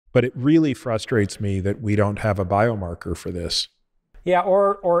But it really frustrates me that we don't have a biomarker for this. Yeah,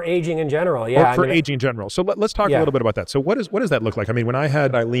 or aging in general. Yeah, or for aging in general. So let's talk a little bit about that. So what does that look like? I mean, when I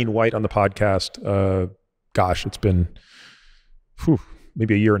had Eileen White on the podcast, gosh, it's been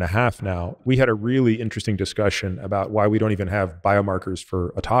maybe a year and a half now, we had a really interesting discussion about why we don't even have biomarkers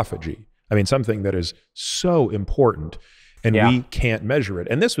for autophagy. I mean, something that is so important, and we can't measure it.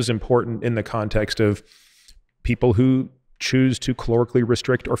 And this was important in the context of people who choose to calorically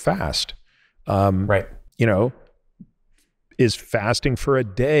restrict or fast. Right. You know, is fasting for a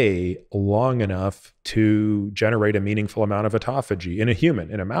day long enough to generate a meaningful amount of autophagy in a human?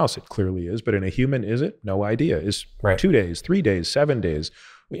 In a mouse, it clearly is, but in a human, is it? No idea. Is 2 days, 3 days, 7 days?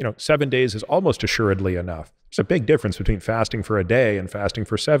 7 days is almost assuredly enough. There's a big difference between fasting for a day and fasting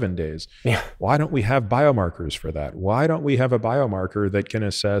for 7 days. Yeah. Why don't we have biomarkers for that? Why don't we have a biomarker that can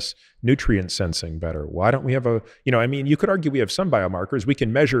assess nutrient sensing better? Why don't we have you could argue we have some biomarkers. We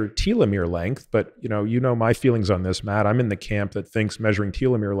can measure telomere length, but my feelings on this, Matt. I'm in the camp that thinks measuring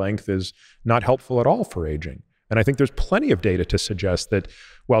telomere length is not helpful at all for aging. And I think there's plenty of data to suggest that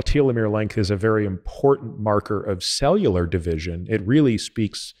while telomere length is a very important marker of cellular division, it really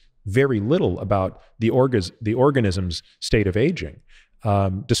speaks very little about the organism's state of aging,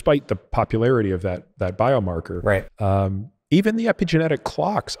 despite the popularity of that biomarker. Right. Even the epigenetic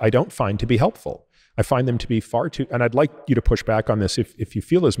clocks, I don't find to be helpful. I find them to be far too, and I'd like you to push back on this if you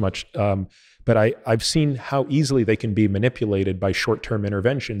feel as much, but I've seen how easily they can be manipulated by short-term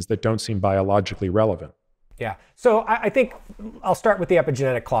interventions that don't seem biologically relevant. Yeah. So I think I'll start with the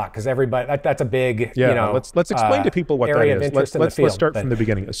epigenetic clock, because everybody, that's a big, let's explain to people what that is. Let's start from the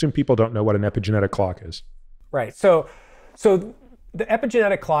beginning. Assume people don't know what an epigenetic clock is. Right. So the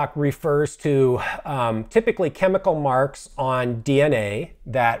epigenetic clock refers to typically chemical marks on DNA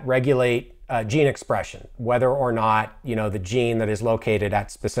that regulate gene expression, whether or not, the gene that is located at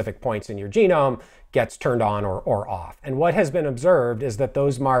specific points in your genome gets turned on or off. And what has been observed is that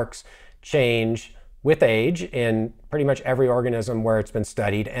those marks change with age in pretty much every organism where it's been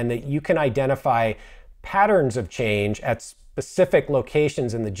studied, and that you can identify patterns of change at specific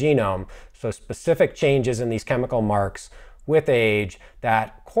locations in the genome, so specific changes in these chemical marks with age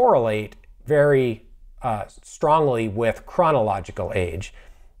that correlate very strongly with chronological age.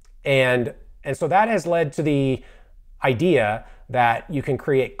 And so that has led to the idea that you can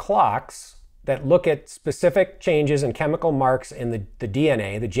create clocks that look at specific changes in chemical marks in the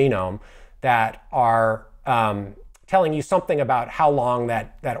DNA, the genome, that are telling you something about how long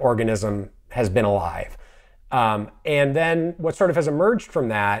that organism has been alive. And then what sort of has emerged from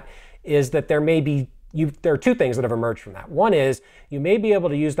that is that there are two things that have emerged from that. One is you may be able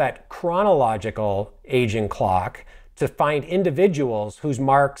to use that chronological aging clock to find individuals whose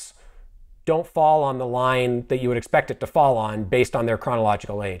marks don't fall on the line that you would expect it to fall on based on their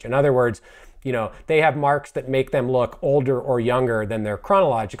chronological age. In other words, they have marks that make them look older or younger than their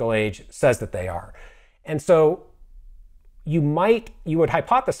chronological age says that they are. And so you would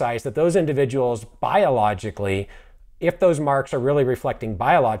hypothesize that those individuals biologically, if those marks are really reflecting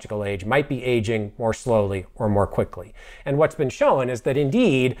biological age, might be aging more slowly or more quickly. And what's been shown is that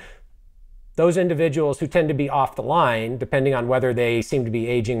indeed, those individuals who tend to be off the line, depending on whether they seem to be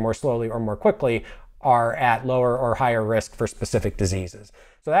aging more slowly or more quickly, are at lower or higher risk for specific diseases.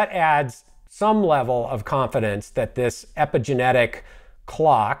 So that adds some level of confidence that this epigenetic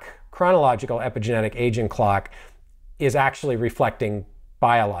clock, chronological epigenetic aging clock, is actually reflecting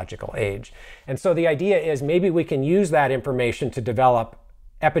biological age. And so the idea is maybe we can use that information to develop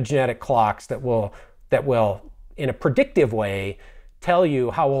epigenetic clocks that will, in a predictive way, tell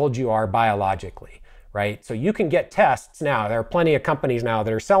you how old you are biologically, right? So you can get tests now. There are plenty of companies now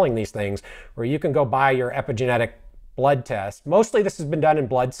that are selling these things where you can go buy your epigenetic blood test. Mostly this has been done in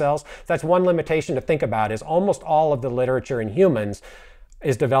blood cells. That's one limitation to think about, is almost all of the literature in humans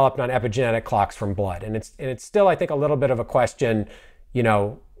is developed on epigenetic clocks from blood. And it's still, I think, a little bit of a question,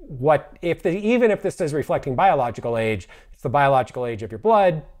 even if this is reflecting biological age, it's the biological age of your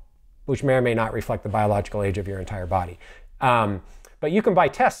blood, which may or may not reflect the biological age of your entire body. But you can buy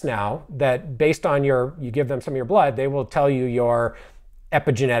tests now that based on you give them some of your blood, they will tell you your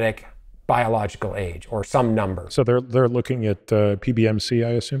epigenetic biological age or some number. So they're looking at PBMC,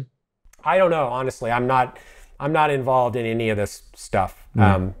 I assume? I don't know, honestly. I'm not involved in any of this stuff.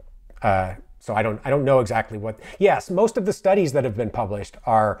 So I don't know exactly what. Yes, most of the studies that have been published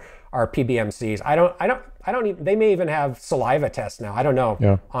are PBMCs. I don't even, they may even have saliva tests now. I don't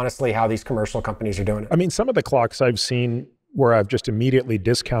know, honestly, how these commercial companies are doing it. I mean, some of the clocks I've seen where I've just immediately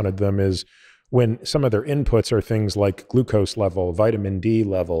discounted them is when some of their inputs are things like glucose level, vitamin D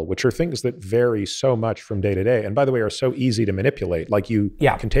level, which are things that vary so much from day to day, and by the way, are so easy to manipulate. Like you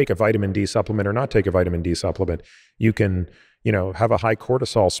can take a vitamin D supplement or not take a vitamin D supplement. You can, have a high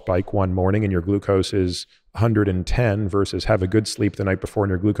cortisol spike one morning and your glucose is 110 versus have a good sleep the night before and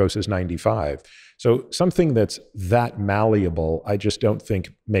your glucose is 95. So something that's that malleable, I just don't think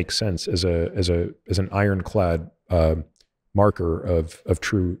makes sense as an ironclad marker of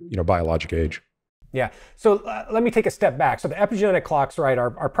true, biologic age. Yeah. So let me take a step back. So the epigenetic clocks, right,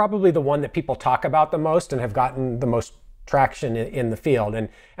 are probably the one that people talk about the most and have gotten the most traction in the field. And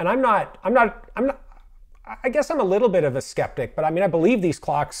I guess I'm a little bit of a skeptic, but I mean, I believe these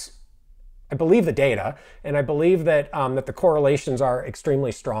clocks. I believe the data, and I believe that that the correlations are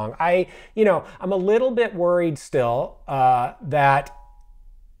extremely strong. I'm a little bit worried still that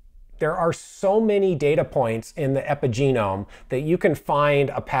there are so many data points in the epigenome that you can find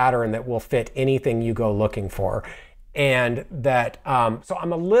a pattern that will fit anything you go looking for. And that, so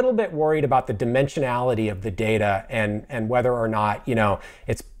I'm a little bit worried about the dimensionality of the data and whether or not,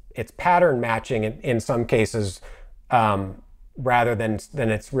 it's pattern matching in some cases, rather than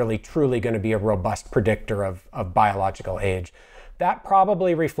it's really truly going to be a robust predictor of biological age. That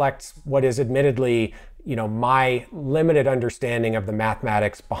probably reflects what is admittedly, my limited understanding of the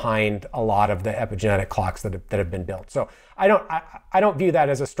mathematics behind a lot of the epigenetic clocks that have been built. So I don't view that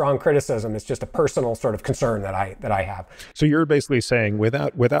as a strong criticism. It's just a personal sort of concern that I have. So you're basically saying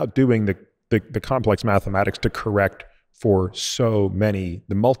without doing the complex mathematics to correct for the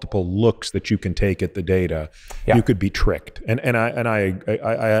multiple looks that you can take at the data, you could be tricked. And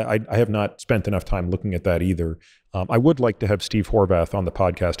I have not spent enough time looking at that either. I would like to have Steve Horvath on the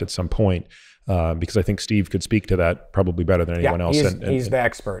podcast at some point, because I think Steve could speak to that probably better than anyone else. He's the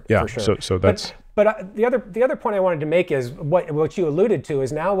expert, yeah, for sure. So that's. But the other point I wanted to make is what you alluded to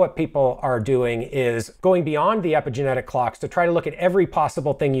is now what people are doing is going beyond the epigenetic clocks to try to look at every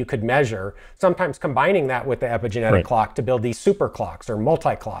possible thing you could measure, sometimes combining that with the epigenetic clock to build these super clocks or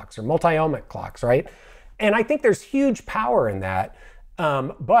multi-clocks or multi-omic clocks, right? And I think there's huge power in that.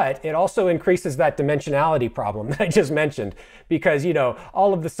 But it also increases that dimensionality problem that I just mentioned, because,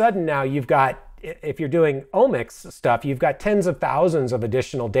 all of a sudden now you've got, if you're doing omics stuff, you've got tens of thousands of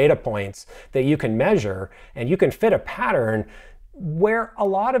additional data points that you can measure, and you can fit a pattern where a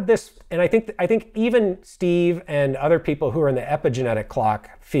lot of this, and I think even Steve and other people who are in the epigenetic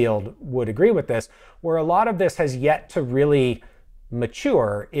clock field would agree with this, where a lot of this has yet to really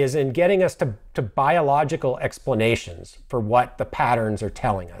mature is in getting us to biological explanations for what the patterns are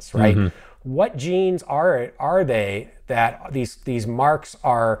telling us, right? Mm-hmm. What genes are they that these marks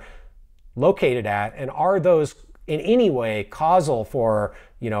are located at, and are those in any way causal for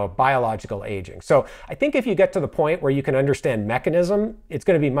biological aging? So I think if you get to the point where you can understand mechanism, it's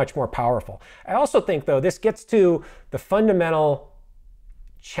going to be much more powerful. I also think, though, this gets to the fundamental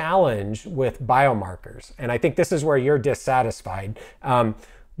challenge with biomarkers, and I think this is where you're dissatisfied.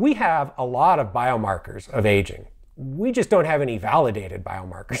 We have a lot of biomarkers of aging. We just don't have any validated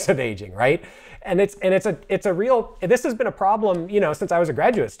biomarkers of aging, right? And it's a real, this has been a problem, since I was a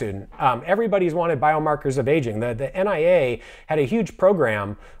graduate student. Everybody's wanted biomarkers of aging. The NIA had a huge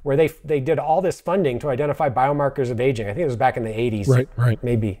program where they did all this funding to identify biomarkers of aging. I think it was back in the 80s, right.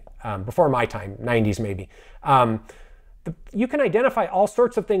 Maybe before my time, 90s maybe. You can identify all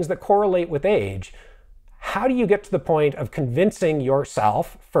sorts of things that correlate with age. How do you get to the point of convincing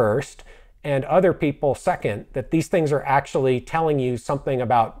yourself first and other people second that these things are actually telling you something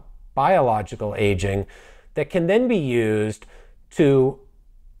about biological aging that can then be used to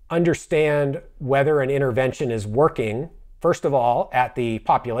understand whether an intervention is working, first of all, at the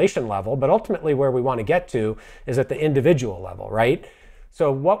population level, but ultimately where we want to get to is at the individual level, right?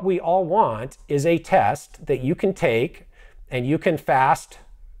 So what we all want is a test that you can take and you can fast.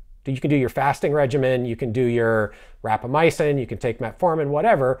 You can do your fasting regimen, you can do your rapamycin, you can take metformin,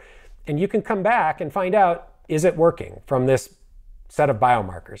 whatever, and you can come back and find out, is it working from this set of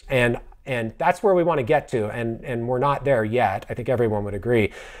biomarkers? And that's where we want to get to, and we're not there yet. I think everyone would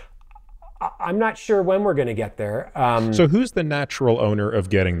agree. I'm not sure when we're going to get there. So who's the natural owner of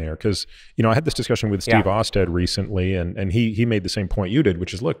getting there? Because, I had this discussion with Steve Osted recently, and he made the same point you did,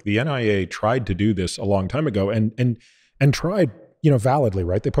 which is, look, the NIA tried to do this a long time ago and tried, validly,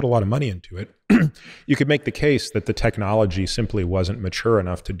 right? They put a lot of money into it. You could make the case that the technology simply wasn't mature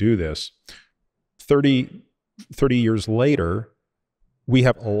enough to do this. 30 years later, we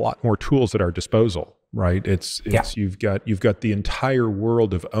have a lot more tools at our disposal, right? You've got the entire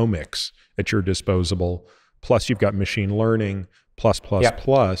world of omics at your disposal, plus you've got machine learning, plus.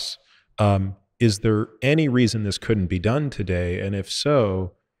 Is there any reason this couldn't be done today? And if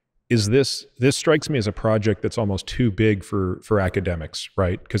so, is this strikes me as a project that's almost too big for academics,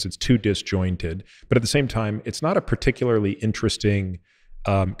 right? Because it's too disjointed. But at the same time, it's not a particularly interesting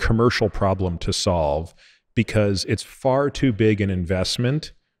commercial problem to solve because it's far too big an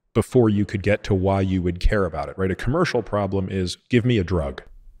investment before you could get to why you would care about it, right? A commercial problem is give me a drug.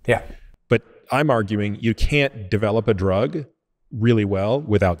 Yeah. But I'm arguing you can't develop a drug really well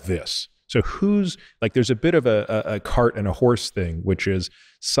without this. So there's a bit of a cart and a horse thing, which is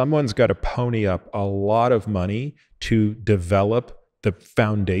someone's got to pony up a lot of money to develop the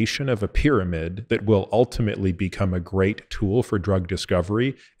foundation of a pyramid that will ultimately become a great tool for drug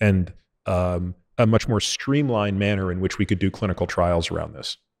discovery and a much more streamlined manner in which we could do clinical trials around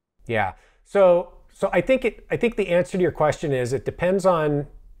this. Yeah. So I think the answer to your question is it depends on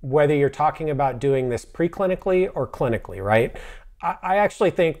whether you're talking about doing this preclinically or clinically, right? I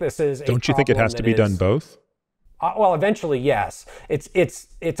actually think this is a problem. Don't you think it has to be done both? Well, eventually, yes.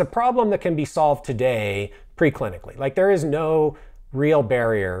 It's a problem that can be solved today preclinically. Like there is no real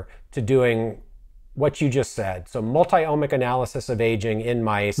barrier to doing what you just said. So multi-omic analysis of aging in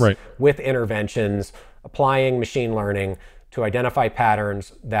mice with interventions, applying machine learning to identify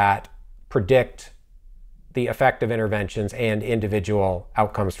patterns that predict the effect of interventions and individual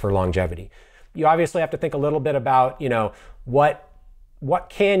outcomes for longevity. You obviously have to think a little bit about, what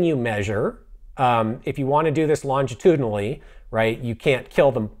can you measure? If you want to do this longitudinally, right, you can't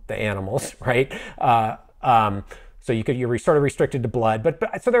kill the animals, right? So you're sort of restricted to blood,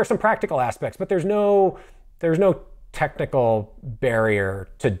 but so there are some practical aspects, but there's no technical barrier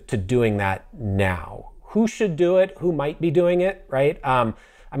to doing that now. Who should do it? Who might be doing it, right?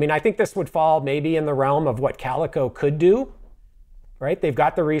 I think this would fall maybe in the realm of what Calico could do, right? They've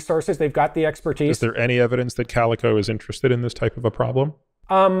got the resources, they've got the expertise. Is there any evidence that Calico is interested in this type of a problem?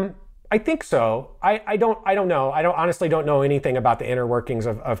 I think so. I don't know. I honestly don't know anything about the inner workings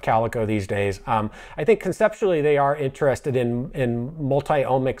of Calico these days. I think conceptually they are interested in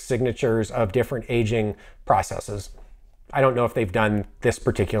multi-omic signatures of different aging processes. I don't know if they've done this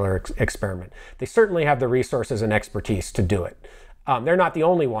particular experiment. They certainly have the resources and expertise to do it. They're not the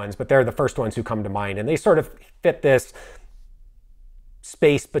only ones, but they're the first ones who come to mind. And they sort of fit this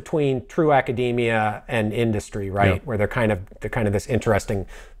space between true academia and industry, right? Yeah. Where they're kind of this interesting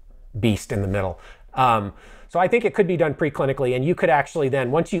beast in the middle. So I think it could be done preclinically, and you could actually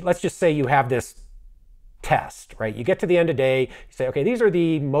then, let's just say you have this test, right? You get to the end of the day, you say, okay, these are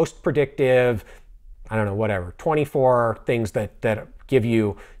the most predictive, 24 things that give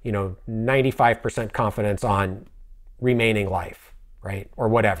you, 95% confidence on remaining life, right? Or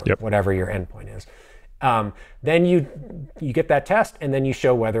whatever your endpoint is. Then you get that test and then you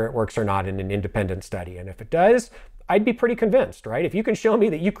show whether it works or not in an independent study. And if it does, I'd be pretty convinced, right? If you can show me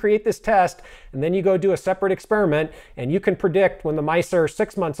that you create this test and then you go do a separate experiment and you can predict when the mice are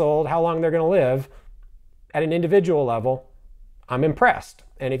 6 months old, how long they're going to live at an individual level, I'm impressed.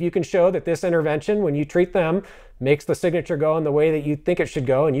 And if you can show that this intervention, when you treat them, makes the signature go in the way that you think it should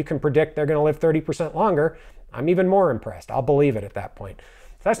go and you can predict they're going to live 30% longer, I'm even more impressed. I'll believe it at that point.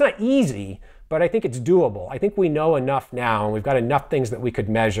 So that's not easy, but I think it's doable. I think we know enough now, and we've got enough things that we could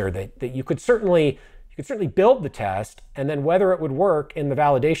measure that you could certainly build the test, and then whether it would work in the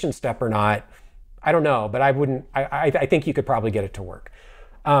validation step or not, I don't know, but I think you could probably get it to work.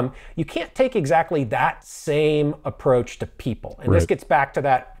 You can't take exactly that same approach to people. And this gets back to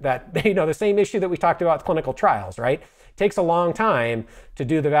that the same issue that we talked about with clinical trials, right? It takes a long time to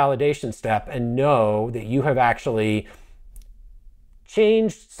do the validation step and know that you have actually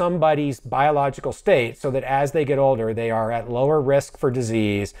changed somebody's biological state so that as they get older, they are at lower risk for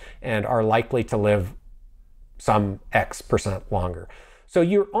disease and are likely to live some X% longer. So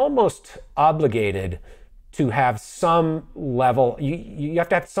you're almost obligated to have some level, you have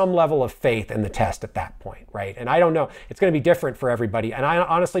to have some level of faith in the test at that point, right? And I don't know, it's going to be different for everybody. And I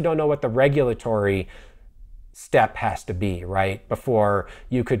honestly don't know what the regulatory step has to be, right? Before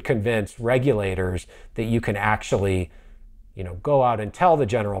you could convince regulators that you can actually, go out and tell the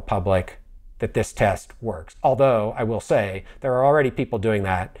general public that this test works. Although I will say there are already people doing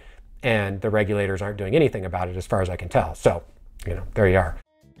that and the regulators aren't doing anything about it as far as I can tell. So, there you are.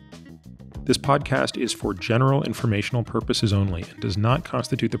 This podcast is for general informational purposes only and does not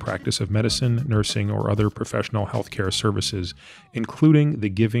constitute the practice of medicine, nursing, or other professional healthcare services, including the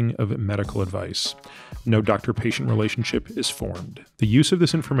giving of medical advice. No doctor-patient relationship is formed. The use of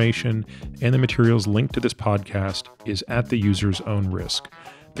this information and the materials linked to this podcast is at the user's own risk.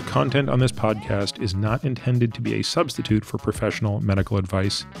 The content on this podcast is not intended to be a substitute for professional medical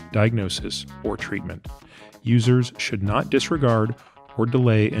advice, diagnosis, or treatment. Users should not disregard or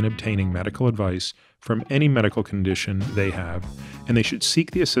delay in obtaining medical advice from any medical condition they have, and they should seek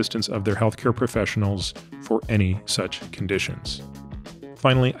the assistance of their healthcare professionals for any such conditions.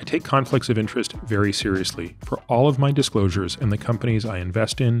 Finally, I take conflicts of interest very seriously. For all of my disclosures and the companies I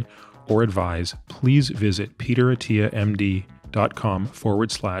invest in or advise, please visit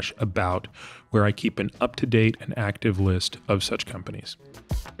peterattiamd.com/about, where I keep an up-to-date and active list of such companies.